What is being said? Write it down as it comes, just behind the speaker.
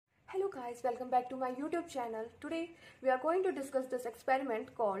guys, welcome back to my YouTube channel. Today we are going to discuss this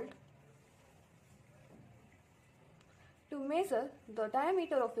experiment called to measure the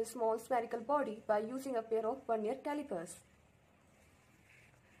diameter of a small spherical body by using a pair of Vernier calipers.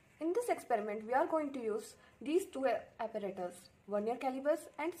 In this experiment we are going to use these two apparatus, Vernier calipers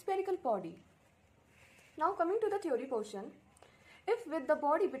and spherical body. Now coming to the theory portion, if with the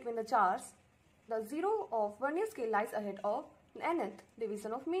body between the jars, the zero of Vernier scale lies ahead of nth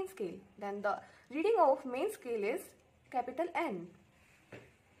division of main scale, then the reading of main scale is capital N.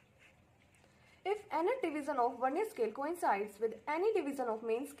 If nth division of Vernier scale coincides with any division of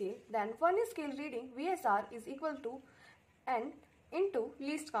main scale, then Vernier scale reading VSR is equal to N into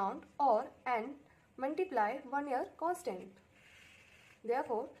least count or N multiply Vernier constant.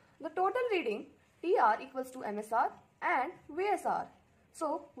 Therefore, the total reading TR equals to MSR and VSR.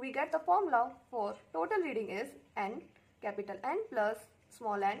 So, we get the formula for total reading is N capital N plus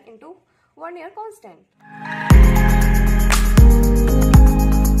small n into Vernier constant.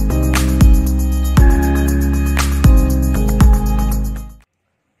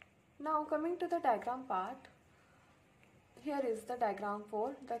 Now coming to the diagram part, here is the diagram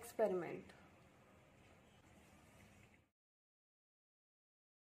for the experiment.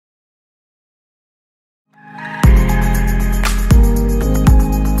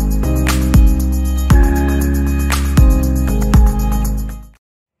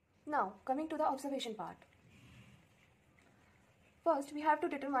 Now, coming to the observation part. First, we have to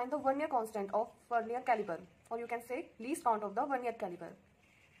determine the Vernier constant of Vernier caliper, or you can say least count of the Vernier caliper.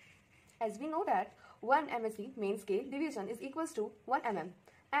 As we know that 1 MSE main scale division is equals to 1 mm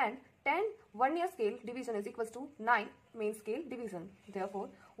and 10 Vernier scale division is equals to 9 main scale division. Therefore,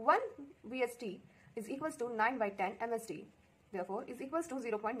 1 VST is equals to 9 by 10 MST. Therefore, is equals to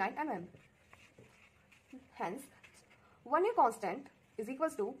 0.9 mm. Hence, Vernier constant is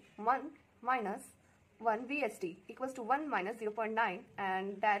equals to 1 minus 1 VST equals to 1 minus 0.9,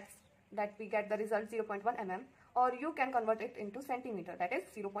 and that we get the result 0.1 mm, or you can convert it into centimeter, that is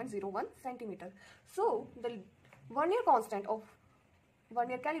 0.01 centimeter. So the Vernier constant of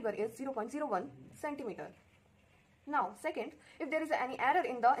Vernier caliper is 0.01 centimeter. Now second, if there is any error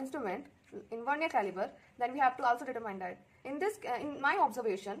in the instrument in Vernier caliper, then we have to also determine that. In my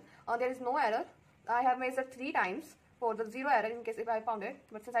observation, there is no error. I have measured 3 times for the zero error in case if I found it,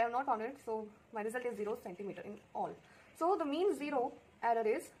 but since I have not found it, so my result is 0 centimeter in all. So the mean zero error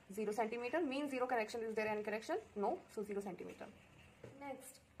is 0 centimeter. Mean zero correction, is there any correction? No, so 0 centimeter.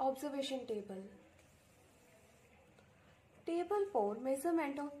 Next, observation table. Table for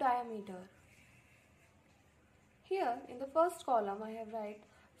measurement of diameter. Here in the first column I have write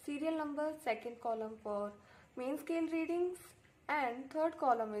serial number, second column for main scale readings, and third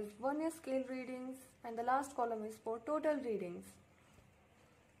column is Vernier scale readings, and the last column is for total readings.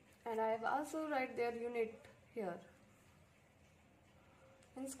 And I have also write their unit here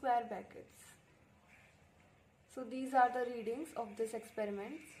in square brackets. So these are the readings of this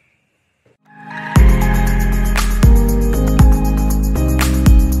experiment.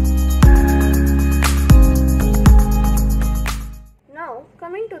 Now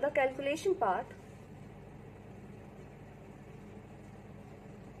coming to the calculation part.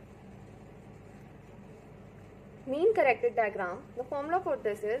 Mean corrected diagram, the formula for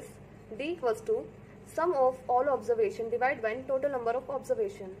this is D equals to sum of all observation divided by total number of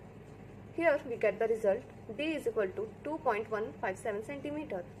observation. Here we get the result D is equal to 2.157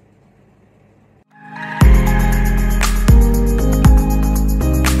 centimeter.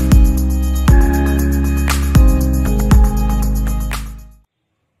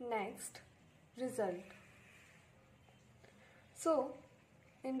 Next, result. So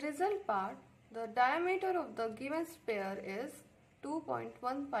in result part, the diameter of the given sphere is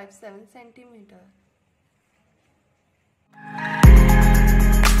 2.157 centimeter.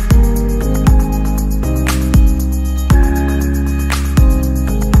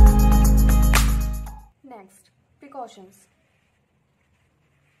 Next, precautions.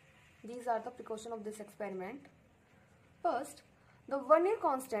 These are the precautions of this experiment. First, the Vernier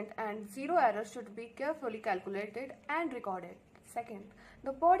constant and zero error should be carefully calculated and recorded. Second,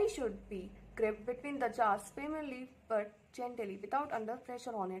 the body should be gripped between the jars firmly but gently without under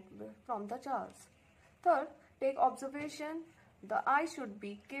pressure on it from the jars. Third, take observation. The eye should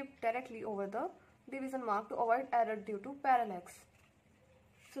be kept directly over the division mark to avoid error due to parallax.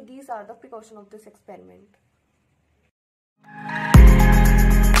 So these are the precautions of this experiment.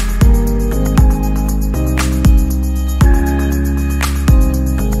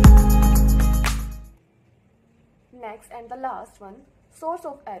 Next and the last one, source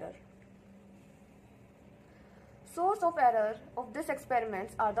of error. Source of error of this experiment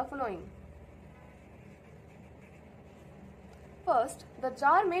are the following. First, the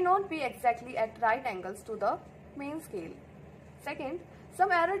jar may not be exactly at right angles to the main scale. Second,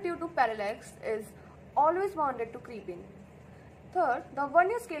 some error due to parallax is always bounded to creep in. Third, the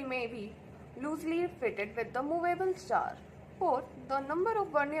vernier scale may be loosely fitted with the movable jar. Fourth, the number of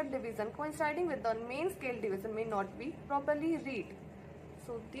vernier division coinciding with the main scale division may not be properly read.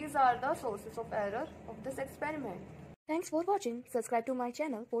 So these are the sources of error of this experiment. Thanks for watching. Subscribe to my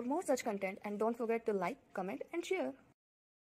channel for more such content and don't forget to like, comment and share.